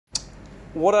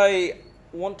what I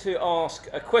want to ask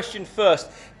a question first.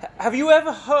 Have you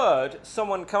ever heard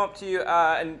someone come up to you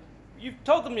and you've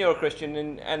told them you're a Christian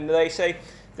and they say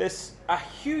there's a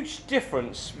huge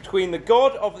difference between the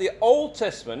God of the Old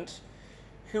Testament,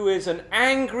 who is an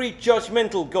angry,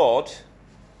 judgmental God,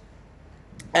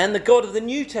 and the God of the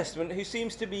New Testament, who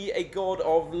seems to be a God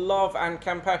of love and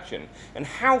compassion? And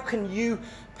how can you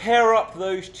pair up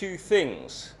those two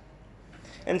things?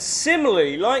 And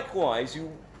similarly, likewise,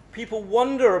 people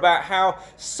wonder about how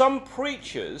some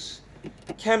preachers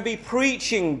can be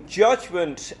preaching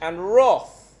judgment and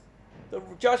wrath, the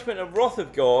judgment and wrath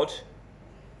of God,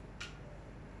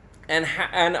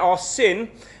 and our sin,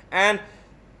 and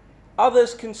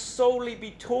others can solely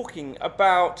be talking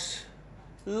about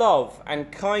love and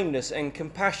kindness and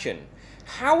compassion.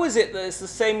 How is it that it's the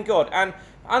same God? And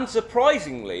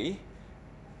unsurprisingly,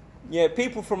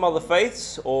 people from other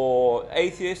faiths or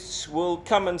atheists will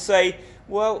come and say,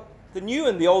 well, the New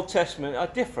and the Old Testament are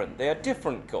different. They are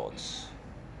different gods.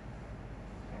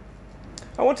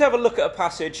 I want to have a look at a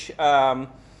passage.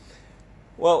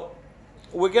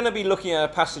 We're going to be looking at a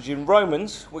passage in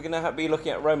Romans. We're going to be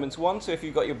looking at Romans 1. So if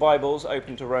you've got your Bibles,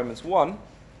 open to Romans 1.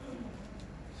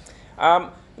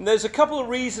 And there's a couple of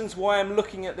reasons why I'm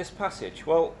looking at this passage.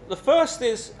 Well, the first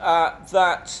is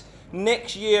that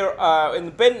next year in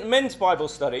the men's Bible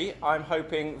study, I'm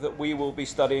hoping that we will be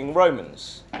studying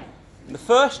Romans. And the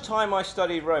first time I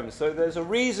studied Romans, so there's a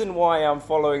reason why I'm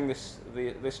following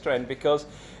this trend, because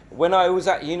when I was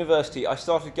at university, I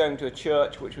started going to a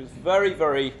church which was very,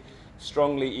 very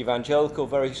strongly evangelical,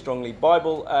 very strongly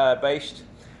Bible-based.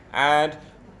 And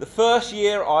the first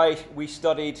year we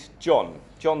studied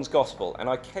John's Gospel, and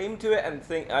I came to it and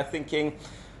thinking,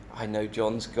 I know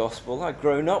John's Gospel, I've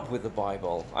grown up with the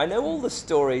Bible, I know all the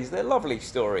stories, they're lovely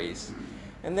stories.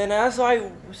 And then as I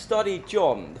studied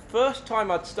John, the first time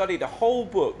I'd studied a whole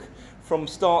book from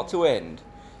start to end,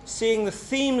 seeing the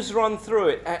themes run through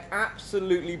it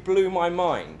absolutely blew my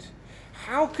mind.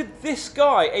 How could this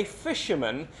guy, a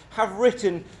fisherman, have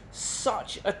written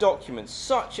such a document,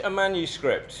 such a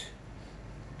manuscript?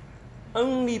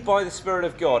 Only by the Spirit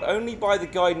of God, only by the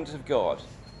guidance of God.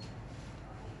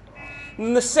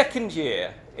 In the second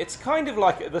year, it's kind of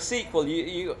like the sequel.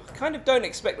 You kind of don't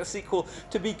expect the sequel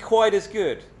to be quite as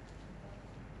good.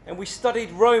 And we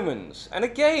studied Romans. And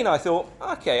again, I thought,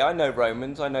 okay, I know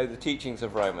Romans, I know the teachings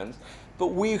of Romans, but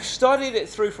we studied it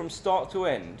through from start to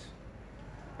end.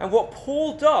 And what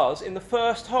Paul does in the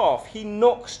first half, he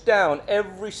knocks down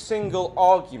every single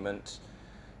argument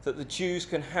that the Jews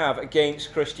can have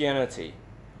against Christianity.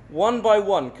 One by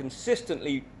one,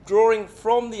 consistently drawing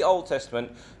from the Old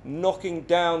Testament, knocking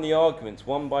down the arguments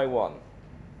one by one.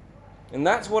 And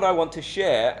that's what I want to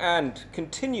share and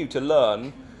continue to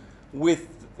learn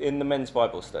in the men's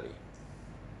Bible study.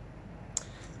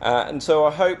 And so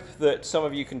I hope that some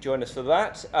of you can join us for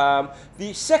that.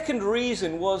 The second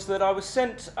reason was that I was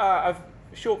sent a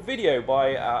short video by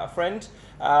a friend,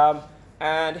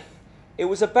 and it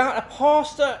was about a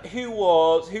pastor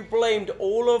who blamed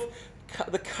all of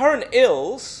the current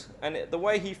ills, and the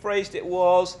way he phrased it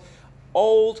was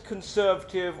old,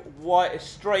 conservative,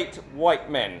 straight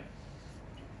white men.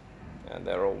 And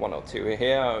there are one or two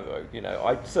here.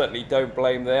 I certainly don't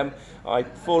blame them. I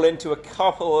fall into a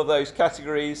couple of those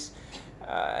categories.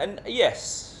 And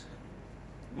yes,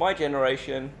 my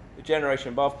generation, the generation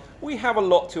above, we have a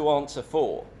lot to answer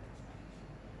for.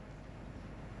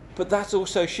 But that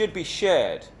also should be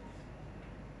shared.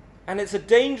 And it's a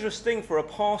dangerous thing for a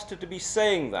pastor to be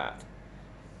saying that.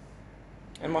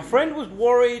 And my friend was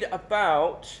worried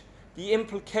about the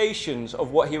implications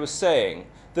of what he was saying,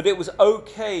 that it was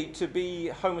okay to be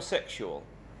homosexual,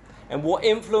 and what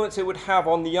influence it would have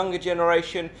on the younger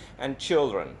generation and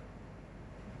children.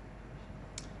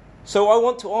 So I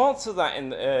want to answer that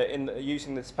in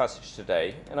using this passage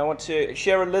today, and I want to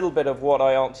share a little bit of what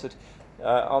I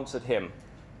answered him.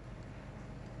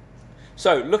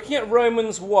 So, looking at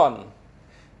Romans 1,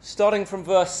 starting from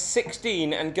verse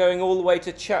 16 and going all the way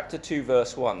to chapter 2,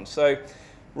 verse 1. So,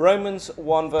 Romans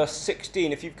 1, verse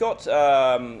 16. If you've got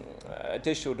a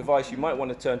digital device, you might want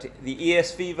to turn to the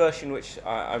ESV version, which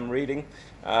I'm reading,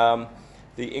 the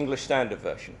English Standard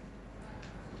Version.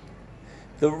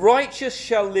 The righteous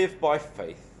shall live by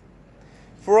faith.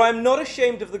 For I am not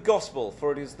ashamed of the gospel,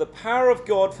 for it is the power of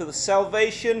God for the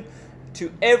salvation to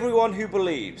everyone who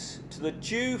believes, to the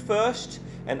Jew first,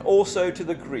 and also to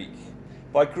the Greek.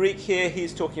 By Greek here,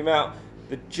 he's talking about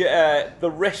the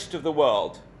rest of the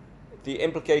world. The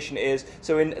implication is,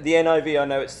 so in the NIV, I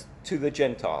know it's to the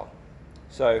Gentile.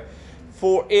 So,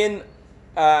 for in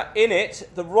it,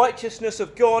 the righteousness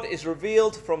of God is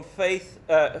revealed from faith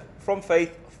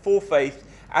for faith,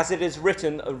 as it is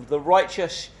written, the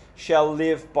righteous shall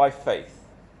live by faith.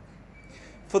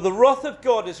 For the wrath of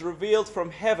God is revealed from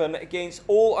heaven against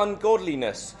all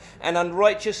ungodliness and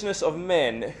unrighteousness of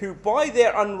men, who by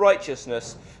their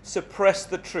unrighteousness suppress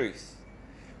the truth.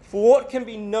 For what can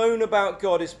be known about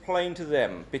God is plain to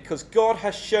them, because God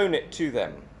has shown it to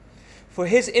them. For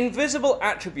his invisible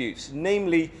attributes,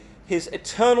 namely his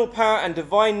eternal power and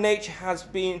divine nature,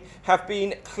 have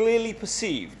been clearly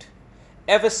perceived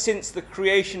ever since the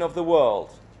creation of the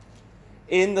world,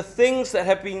 in the things that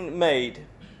have been made.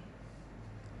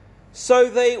 So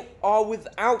they are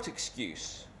without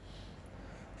excuse.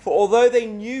 For although they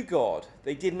knew God,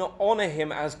 they did not honor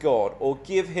him as God or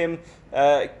give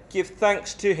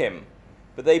thanks to him,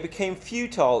 but they became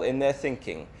futile in their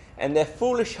thinking, and their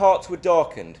foolish hearts were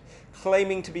darkened.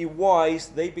 Claiming to be wise,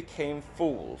 they became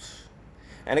fools,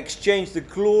 and exchanged the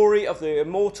glory of the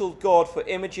immortal God for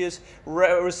images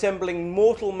resembling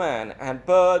mortal man, and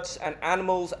birds and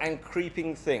animals and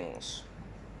creeping things.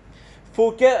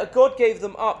 For God gave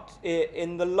them up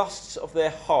in the lusts of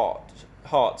their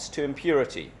hearts to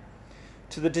impurity,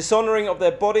 to the dishonoring of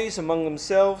their bodies among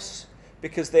themselves,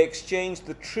 because they exchanged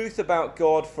the truth about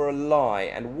God for a lie,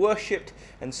 and worshipped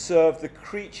and served the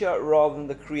creature rather than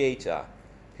the Creator,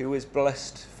 who is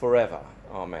blessed forever.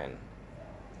 Amen.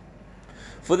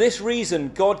 For this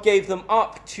reason, God gave them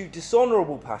up to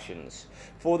dishonorable passions,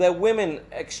 for their women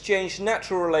exchanged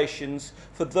natural relations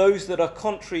for those that are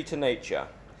contrary to nature.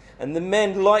 And the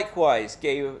men likewise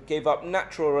gave up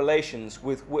natural relations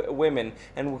with women,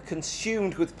 and were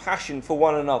consumed with passion for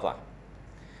one another,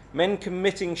 men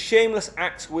committing shameless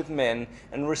acts with men,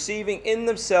 and receiving in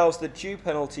themselves the due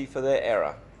penalty for their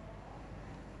error.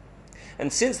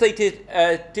 And since they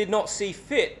did not see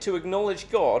fit to acknowledge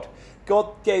God,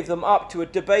 God gave them up to a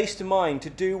debased mind to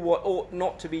do what ought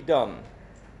not to be done.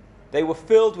 They were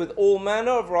filled with all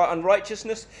manner of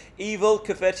unrighteousness, evil,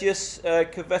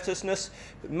 covetousness,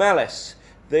 malice.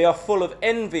 They are full of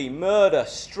envy, murder,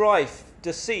 strife,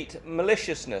 deceit,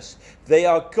 maliciousness. They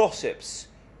are gossips,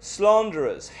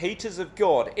 slanderers, haters of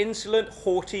God, insolent,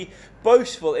 haughty,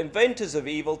 boastful, inventors of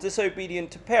evil,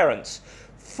 disobedient to parents,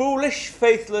 foolish,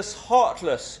 faithless,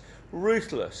 heartless,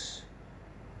 ruthless.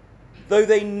 Though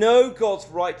they know God's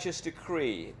righteous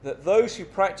decree that those who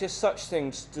practice such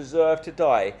things deserve to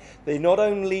die, they not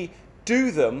only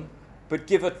do them, but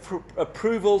give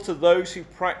approval to those who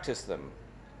practice them.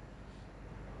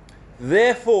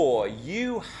 Therefore,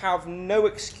 you have no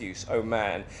excuse, O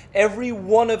man, every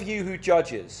one of you who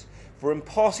judges, for in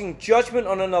passing judgment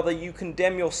on another you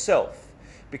condemn yourself,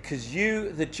 because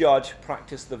you, the judge,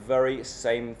 practice the very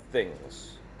same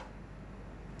things.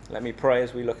 Let me pray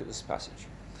as we look at this passage.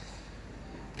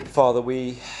 Father,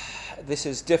 this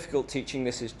is difficult teaching,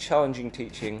 this is challenging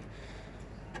teaching.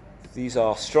 These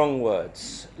are strong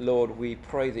words. Lord, we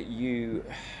pray that you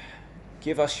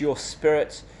give us your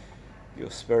spirit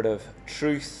of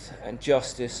truth and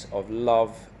justice, of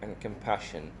love and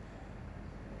compassion,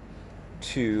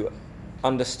 to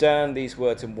understand these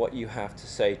words and what you have to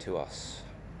say to us.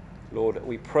 Lord,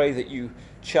 we pray that you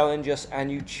challenge us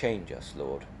and you change us,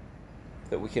 Lord,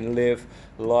 that we can live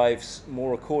lives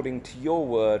more according to your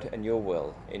word and your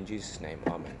will. In Jesus' name,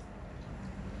 amen.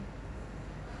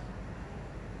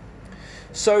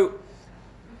 So,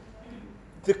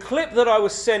 the clip that I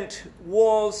was sent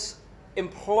was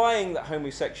implying that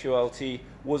homosexuality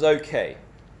was okay.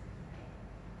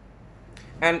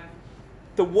 And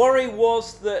the worry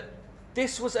was that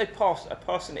this was a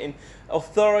person in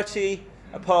authority,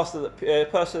 a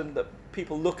person that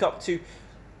people look up to,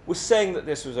 was saying that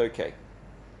this was okay.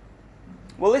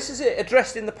 Well, this is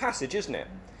addressed in the passage, isn't it?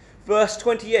 Verse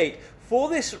 28, for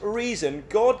this reason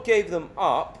God gave them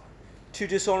up to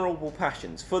dishonorable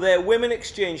passions, for their women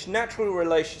exchanged natural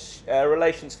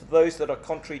relations for those that are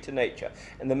contrary to nature.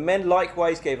 And the men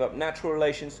likewise gave up natural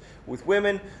relations with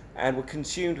women, and were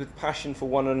consumed with passion for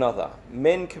one another,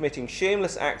 men committing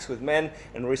shameless acts with men,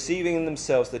 and receiving in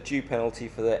themselves the due penalty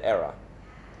for their error.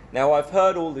 Now, I've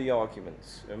heard all the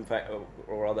arguments, in fact,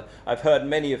 or rather, I've heard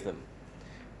many of them.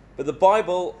 But the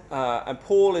Bible, and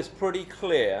Paul is pretty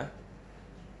clear,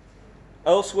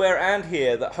 elsewhere and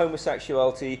here, that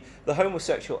the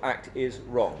homosexual act is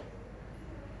wrong.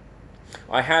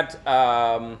 I had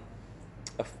a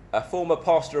former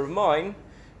pastor of mine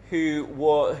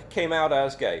who came out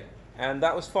as gay, and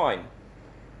that was fine.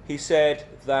 He said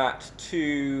that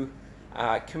to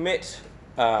commit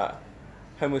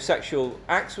homosexual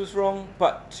acts was wrong,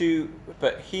 but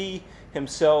he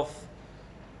himself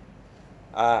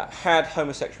had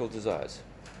homosexual desires.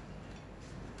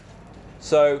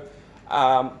 So,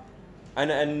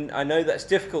 and I know that's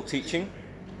difficult teaching,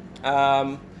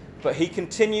 But he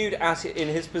continued in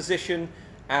his position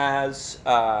as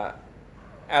a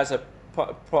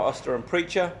pastor and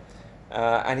preacher,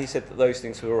 and he said that those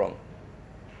things were wrong.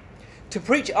 To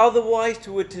preach otherwise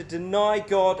would to deny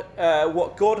God,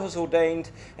 what God has ordained,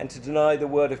 and to deny the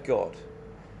word of God.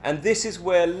 And this is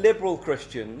where liberal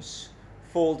Christians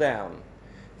fall down.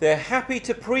 They're happy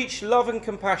to preach love and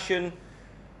compassion,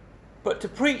 but to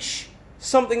preach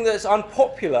something that's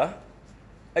unpopular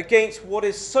against what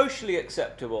is socially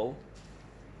acceptable,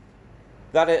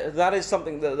 that is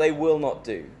something that they will not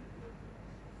do.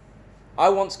 I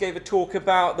once gave a talk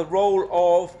about the role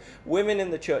of women in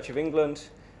the Church of England,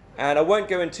 and I won't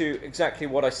go into exactly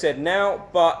what I said now,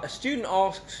 but a student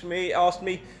asked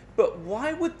me, but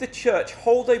why would the church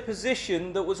hold a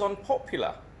position that was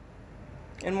unpopular?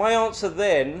 And my answer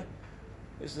then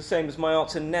is the same as my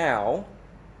answer now.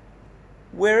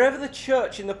 Wherever the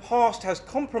church in the past has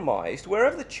compromised,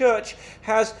 wherever the church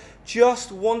has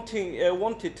just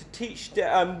wanted to teach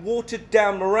watered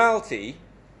down morality,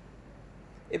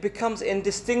 it becomes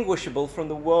indistinguishable from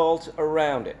the world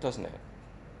around it, doesn't it?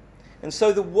 And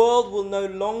so the world will no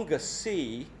longer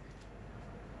see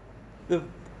the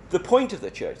point of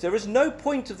the church. There is no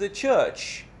point of the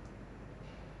church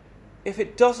if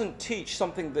it doesn't teach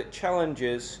something that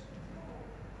challenges.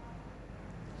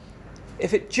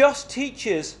 If it just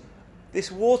teaches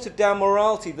this watered down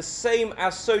morality the same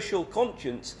as social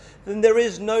conscience, then there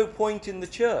is no point in the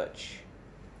church.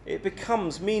 It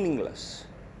becomes meaningless.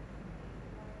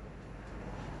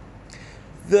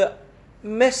 The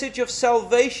message of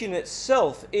salvation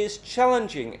itself is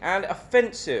challenging and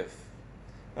offensive.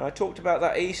 And I talked about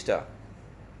that Easter.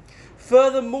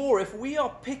 Furthermore, if we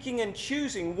are picking and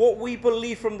choosing what we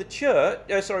believe from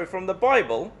from the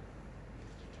Bible,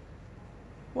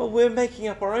 well, we're making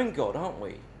up our own God, aren't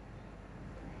we?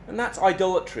 And that's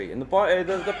idolatry. And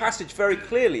the passage very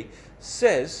clearly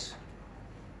says,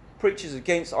 preaches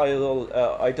against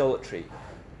idolatry.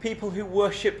 People who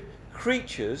worship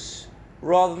creatures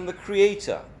rather than the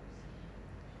Creator.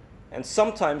 And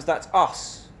sometimes that's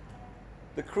us.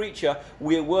 The creature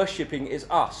we're worshipping is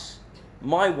us.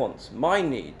 My wants, my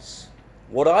needs.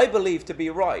 What I believe to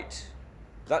be right,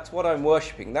 that's what I'm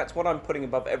worshipping. That's what I'm putting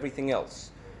above everything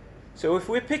else. So if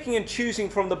we're picking and choosing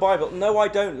from the Bible, no, I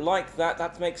don't like that,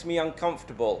 that makes me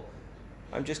uncomfortable,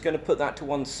 I'm just going to put that to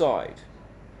one side.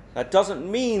 That doesn't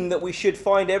mean that we should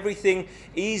find everything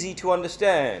easy to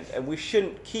understand, and we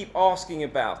shouldn't keep asking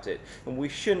about it, and we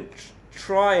shouldn't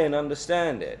try and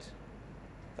understand it.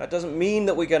 That doesn't mean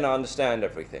that we're going to understand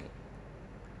everything.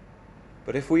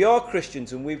 But if we are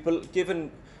Christians and we've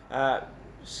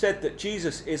said that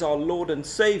Jesus is our Lord and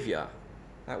Saviour,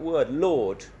 that word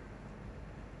Lord,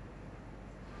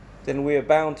 then we are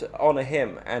bound to honour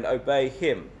him and obey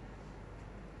him.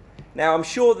 Now, I'm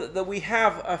sure that we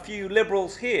have a few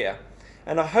liberals here,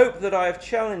 and I hope that I have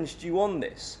challenged you on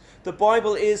this. The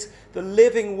Bible is the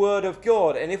living Word of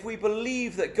God, and if we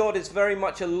believe that God is very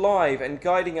much alive and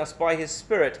guiding us by his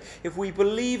Spirit, if we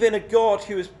believe in a God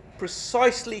who has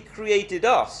precisely created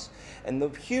us, and the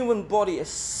human body is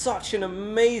such an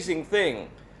amazing thing.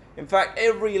 In fact,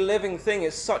 every living thing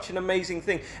is such an amazing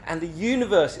thing, and the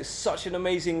universe is such an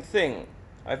amazing thing.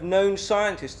 I've known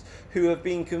scientists who have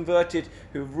been converted,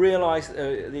 who've realized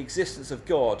the existence of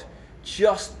God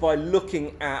just by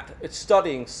looking at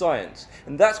studying science.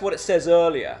 And that's what it says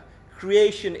earlier.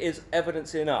 Creation is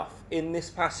evidence enough in this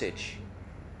passage.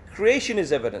 Creation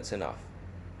is evidence enough.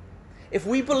 If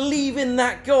we believe in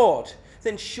that God,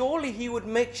 then surely he would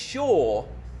make sure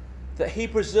that he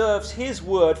preserves his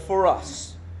word for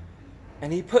us.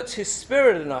 And he puts his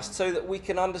Spirit in us so that we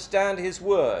can understand his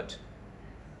word.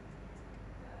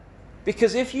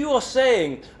 Because if you are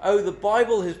saying, oh, the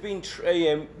Bible has been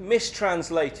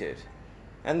mistranslated,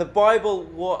 and the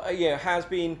Bible has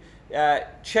been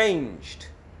changed,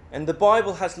 and the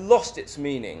Bible has lost its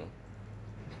meaning,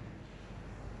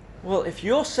 well, if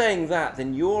you're saying that,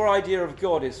 then your idea of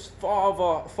God is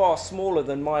far, far smaller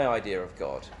than my idea of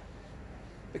God.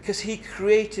 Because he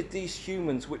created these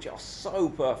humans which are so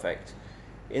perfect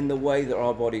in the way that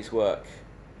our bodies work.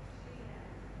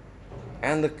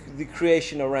 And the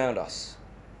creation around us.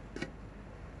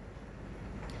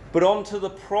 But on to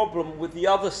the problem with the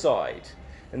other side.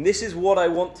 And this is what I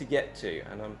want to get to.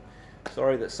 And I'm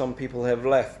sorry that some people have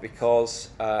left, because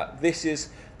this is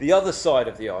the other side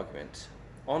of the argument.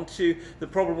 On to the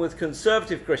problem with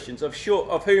conservative Christians, of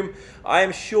whom I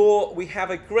am sure we have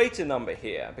a greater number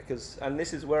here, and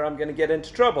this is where I'm going to get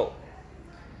into trouble.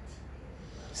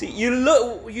 See,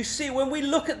 you see, when we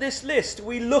look at this list,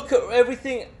 we look at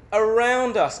everything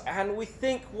around us and we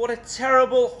think, what a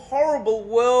terrible, horrible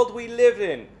world we live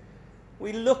in.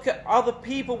 We look at other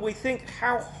people, we think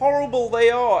how horrible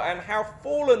they are and how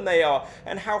fallen they are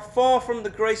and how far from the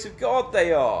grace of God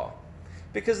they are.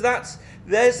 Because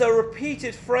there's a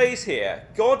repeated phrase here.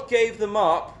 God gave them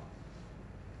up.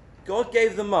 God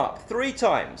gave them up 3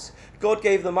 times. God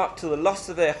gave them up to the lust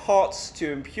of their hearts,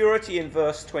 to impurity in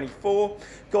verse 24.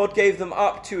 God gave them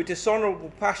up to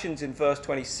dishonorable passions in verse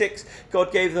 26.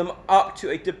 God gave them up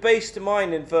to a debased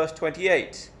mind in verse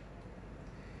 28.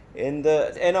 In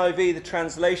the NIV, the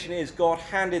translation is God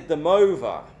handed them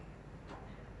over.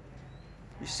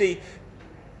 You see,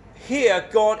 here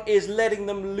God is letting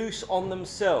them loose on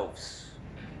themselves.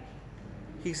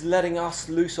 He's letting us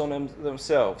loose on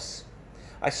themselves.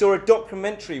 I saw a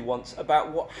documentary once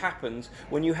about what happens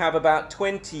when you have about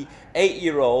 20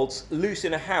 8-year-olds loose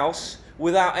in a house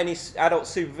without any adult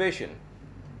supervision.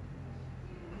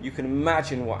 You can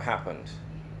imagine what happened.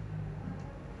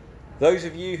 Those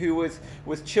of you who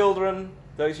with children,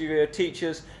 those of you who are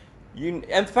teachers,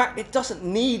 in fact, it doesn't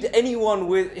need anyone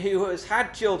who has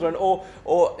had children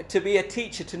or to be a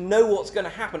teacher to know what's going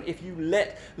to happen if you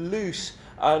let loose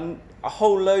a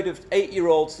whole load of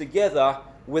 8-year-olds together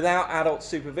without adult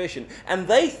supervision. And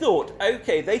they thought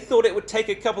it would take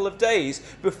a couple of days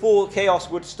before chaos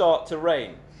would start to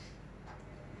reign. It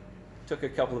took a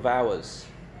couple of hours.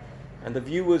 And the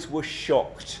viewers were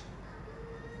shocked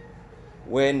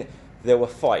when there were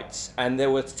fights, and there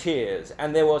was tears,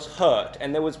 and there was hurt,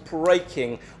 and there was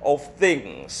breaking of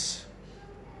things.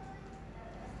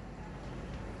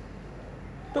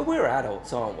 But we're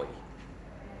adults, aren't we?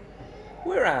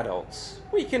 We're adults.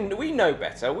 We know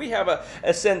better. We have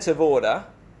a sense of order.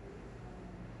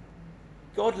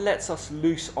 God lets us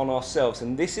loose on ourselves,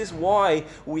 and this is why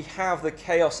we have the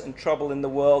chaos and trouble in the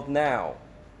world now.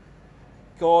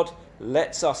 God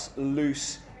lets us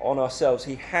loose on ourselves.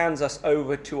 He hands us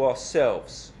over to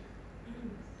ourselves.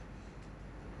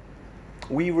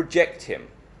 We reject him.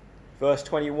 Verse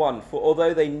 21, for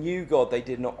although they knew God, they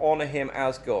did not honor him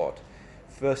as God.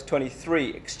 Verse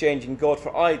 23, exchanging God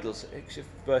for idols.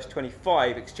 Verse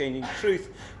 25, exchanging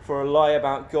truth for a lie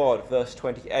about God. Verse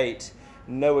 28,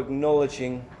 no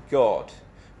acknowledging God.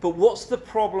 But what's the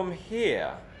problem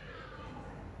here?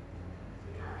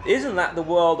 Isn't that the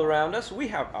world around us? We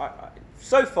have...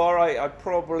 So far, I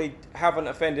probably haven't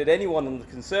offended anyone on the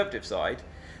conservative side.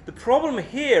 The problem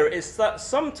here is that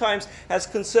sometimes as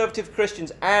conservative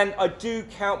Christians, and I do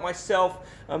count myself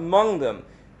among them,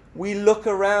 we look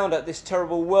around at this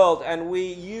terrible world and we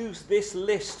use this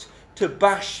list to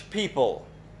bash people.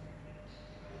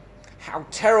 How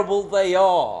terrible they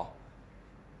are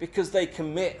because they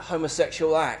commit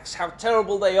homosexual acts. How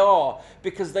terrible they are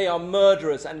because they are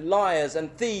murderers and liars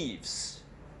and thieves.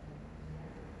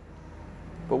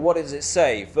 But what does it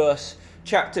say?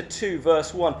 Chapter 2,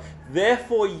 verse 1.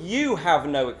 Therefore you have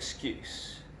no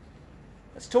excuse.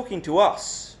 That's talking to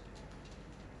us.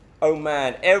 O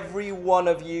man, every one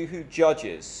of you who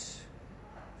judges,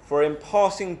 for in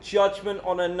passing judgment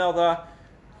on another,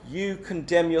 you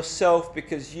condemn yourself,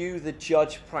 because you, the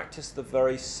judge, practice the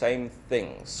very same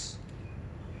things.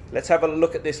 Let's have a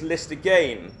look at this list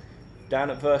again, down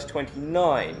at verse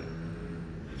 29.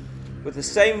 With the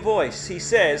same voice, he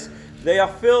says, they are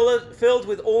filled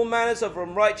with all manners of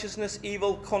unrighteousness,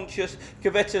 evil, conscience,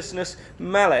 covetousness,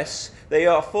 malice. They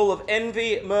are full of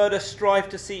envy, murder, strife,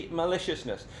 deceit,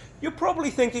 maliciousness. You're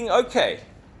probably thinking, okay,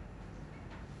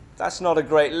 that's not a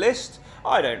great list.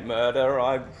 I don't murder.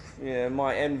 I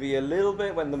might envy a little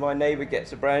bit when my neighbour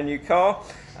gets a brand new car.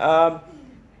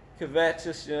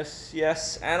 Covetousness,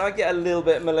 yes. And I get a little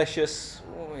bit malicious,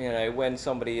 when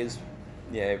somebody is,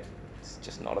 it's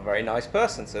just not a very nice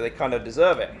person, so they kind of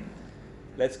deserve it.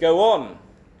 Let's go on.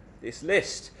 This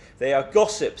list. They are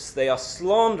gossips. They are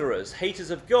slanderers, haters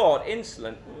of God,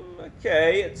 insolent.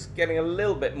 Okay, it's getting a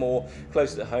little bit more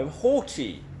close to home.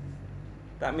 Haughty.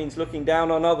 That means looking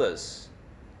down on others.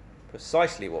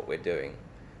 Precisely what we're doing.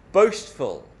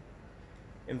 Boastful.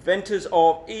 Inventors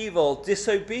of evil.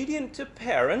 Disobedient to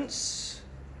parents.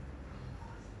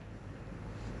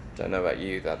 Don't know about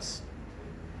you. That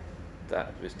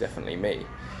was definitely me.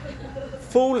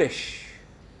 Foolish.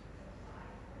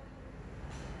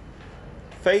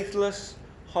 Faithless,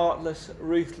 heartless,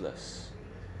 ruthless.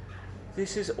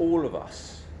 This is all of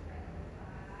us.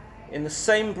 In the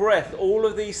same breath, all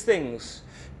of these things,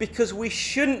 because we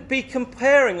shouldn't be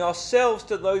comparing ourselves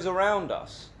to those around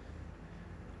us.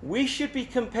 We should be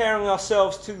comparing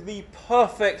ourselves to the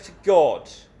perfect God.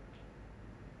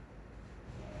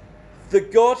 The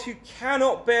God who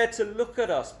cannot bear to look at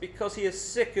us because he is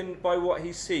sickened by what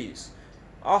he sees.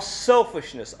 Our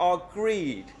selfishness, our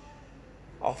greed,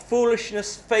 our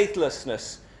foolishness,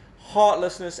 faithlessness,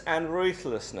 heartlessness, and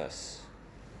ruthlessness.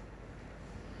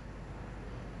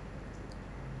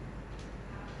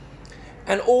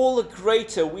 And all the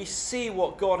greater we see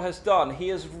what God has done. He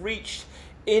has reached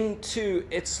into,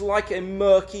 it's like a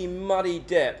murky, muddy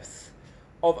depth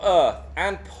of earth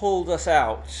and pulled us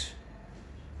out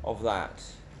of that.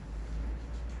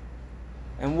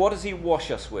 And what does he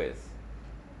wash us with?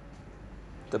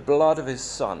 The blood of his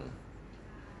Son.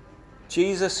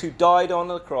 Jesus, who died on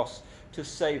the cross to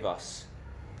save us.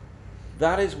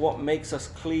 That is what makes us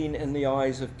clean in the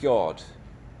eyes of God.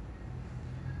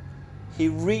 He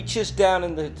reaches down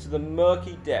into the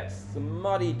murky depths, the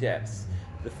muddy depths,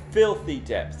 the filthy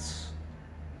depths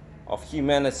of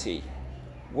humanity,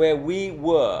 where we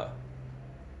were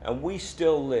and we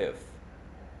still live,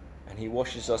 and he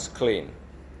washes us clean.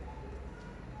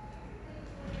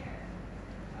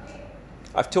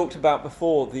 I've talked about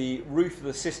before the roof of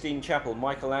the Sistine Chapel,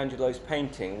 Michelangelo's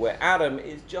painting, where Adam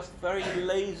is just very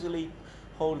lazily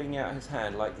holding out his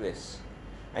hand like this.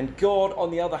 And God,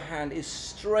 on the other hand, is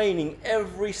straining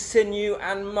every sinew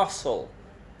and muscle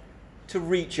to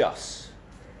reach us.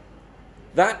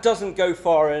 That doesn't go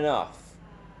far enough,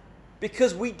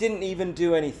 because we didn't even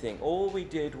do anything. All we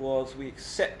did was we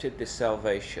accepted this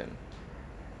salvation.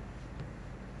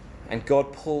 And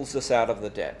God pulls us out of the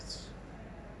depths.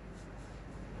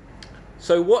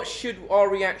 So what should our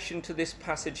reaction to this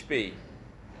passage be?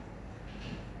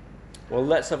 Well,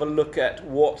 let's have a look at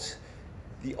what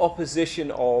the opposition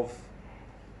of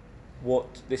what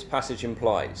this passage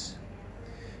implies.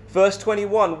 Verse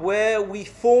 21, where we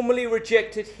formerly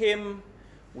rejected him,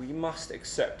 we must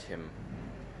accept him,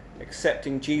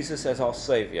 accepting Jesus as our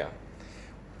Saviour.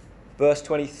 Verse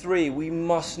 23, we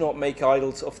must not make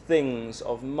idols of things,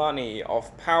 of money,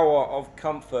 of power, of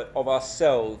comfort, of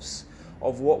ourselves,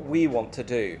 of what we want to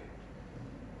do.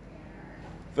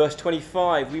 Verse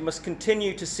 25, we must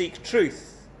continue to seek truth.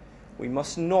 We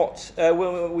must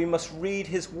read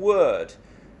his word,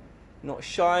 not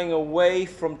shying away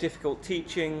from difficult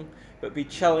teaching, but be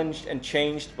challenged and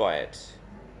changed by it.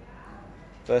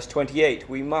 Verse 28,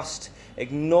 we must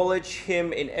acknowledge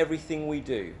him in everything we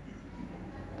do.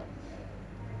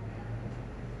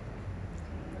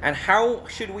 And how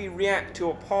should we react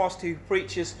to a pastor who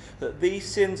preaches that these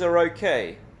sins are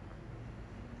okay?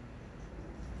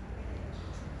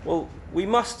 Well, we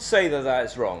must say that that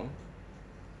is wrong.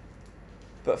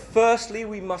 But firstly,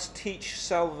 we must teach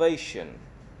salvation.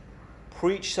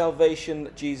 Preach salvation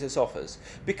that Jesus offers.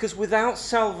 Because without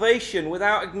salvation,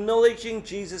 without acknowledging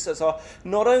Jesus as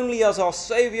not only as our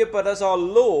Saviour, but as our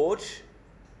Lord,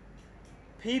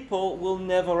 people will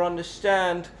never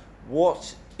understand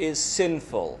what is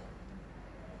sinful.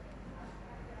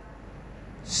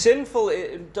 Sinful,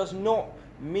 it does not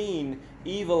mean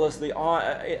evil as the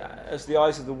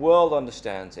eyes of the world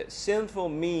understands it. Sinful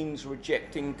means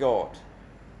rejecting God.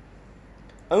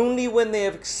 Only when they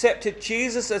have accepted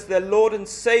Jesus as their Lord and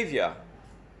Saviour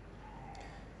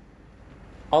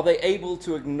are they able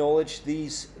to acknowledge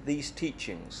these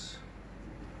teachings.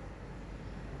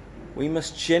 We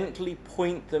must gently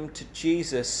point them to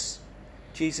Jesus.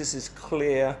 Jesus'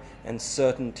 clear and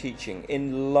certain teaching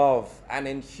in love and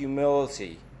in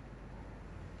humility.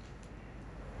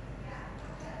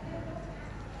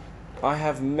 I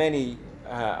have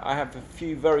a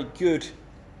few very good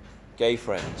gay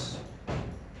friends.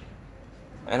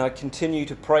 And I continue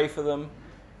to pray for them,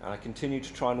 and I continue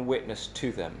to try and witness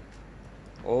to them.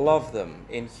 Love them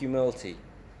in humility.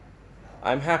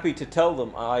 I'm happy to tell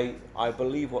them I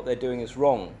believe what they're doing is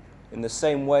wrong. In the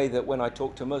same way that when I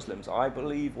talk to Muslims, I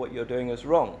believe what you're doing is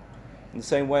wrong. In the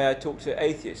same way I talk to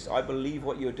atheists, I believe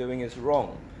what you're doing is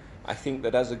wrong. I think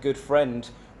that as a good friend,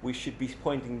 we should be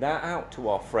pointing that out to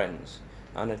our friends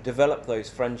and develop those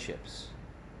friendships.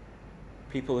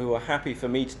 People who are happy for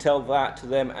me to tell that to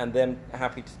them and them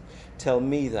happy to tell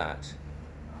me that.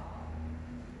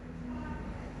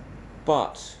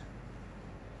 But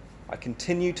I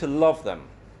continue to love them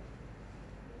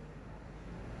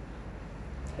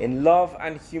in love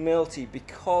and humility,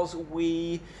 because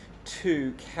we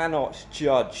too cannot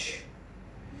judge,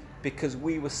 because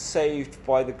we were saved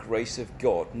by the grace of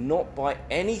God, not by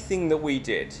anything that we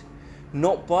did,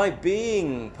 not by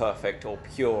being perfect or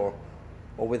pure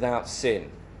or without sin,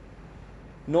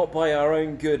 not by our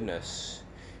own goodness.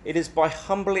 It is by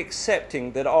humbly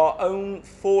accepting that our own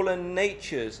fallen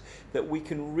natures that we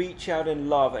can reach out in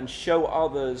love and show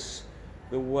others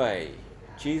the way.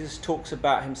 Jesus talks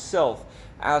about himself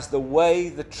as the way,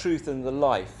 the truth, and the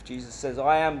life. Jesus says,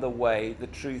 I am the way, the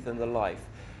truth, and the life.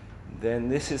 Then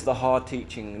this is the hard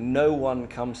teaching. No one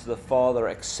comes to the Father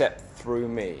except through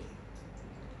me.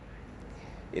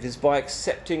 It is by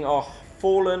accepting our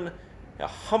fallen,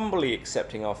 humbly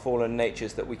accepting our fallen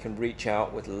natures, that we can reach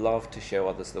out with love to show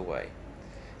others the way,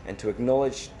 and to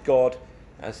acknowledge God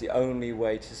as the only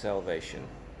way to salvation.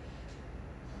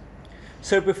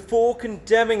 So before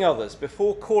condemning others,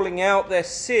 before calling out their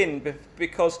sin,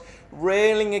 because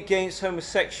railing against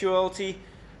homosexuality,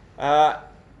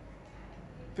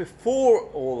 before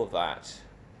all of that,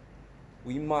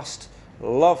 we must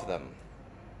love them.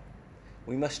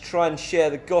 We must try and share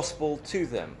the gospel to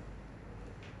them.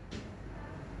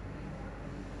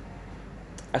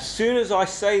 As soon as I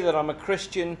say that I'm a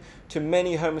Christian to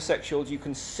many homosexuals, you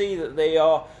can see that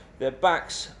their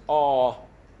backs are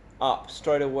up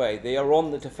straight away. They are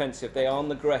on the defensive. They are on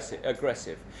the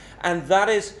aggressive. And that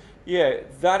is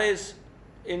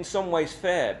in some ways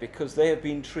fair, because they have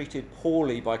been treated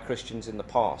poorly by Christians in the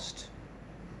past.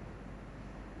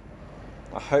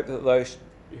 I hope that those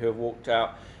who have walked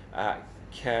out I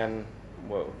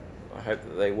hope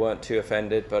that they weren't too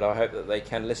offended, but I hope that they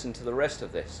can listen to the rest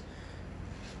of this.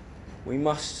 We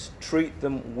must treat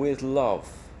them with love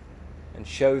and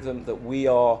show them that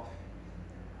we're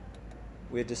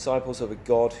disciples of a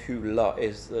God who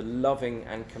is the loving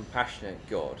and compassionate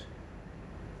God.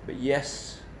 But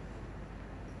yes,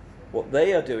 what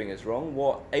they are doing is wrong,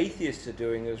 what atheists are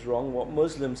doing is wrong, what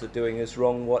Muslims are doing is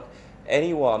wrong, what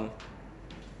anyone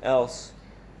else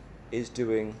is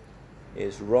doing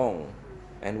is wrong.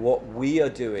 And what we are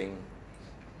doing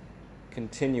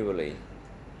continually,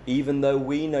 even though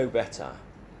we know better,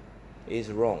 is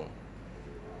wrong.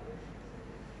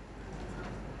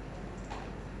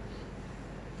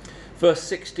 Verse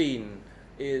 16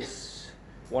 is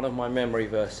one of my memory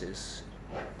verses.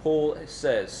 Paul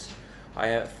says,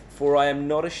 "For I am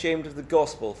not ashamed of the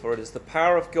gospel, for it is the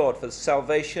power of God for the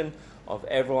salvation of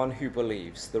everyone who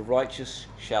believes. The righteous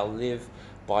shall live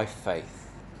by faith."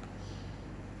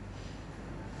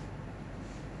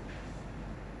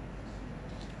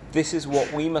 This is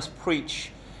what we must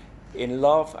preach in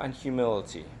love and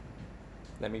humility.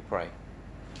 Let me pray.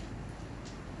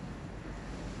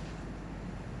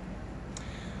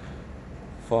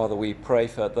 Father, we pray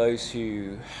for those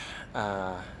who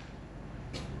are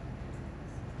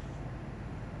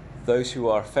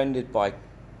offended by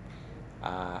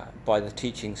the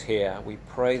teachings here. We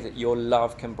pray that your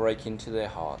love can break into their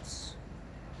hearts.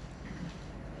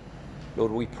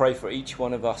 Lord, we pray for each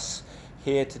one of us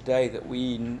here today that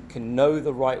we can know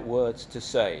the right words to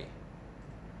say,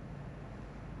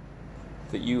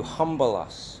 that you humble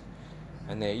us,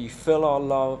 and that you fill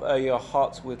your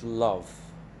hearts with love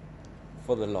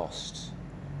for the lost,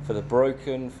 for the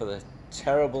broken, for the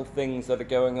terrible things that are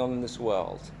going on in this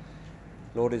world.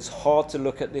 Lord, it's hard to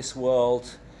look at this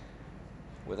world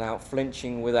without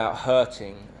flinching, without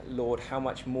hurting. Lord, how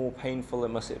much more painful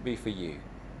must it be for you?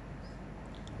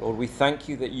 Lord, we thank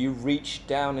you that you reached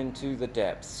down into the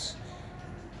depths,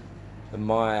 the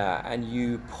mire, and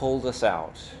you pulled us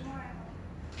out,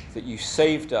 that you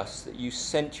saved us, that you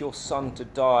sent your Son to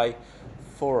die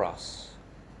for us.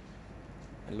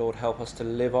 And Lord, help us to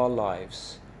live our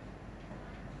lives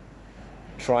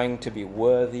trying to be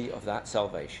worthy of that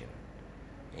salvation.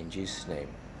 In Jesus' name,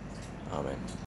 amen.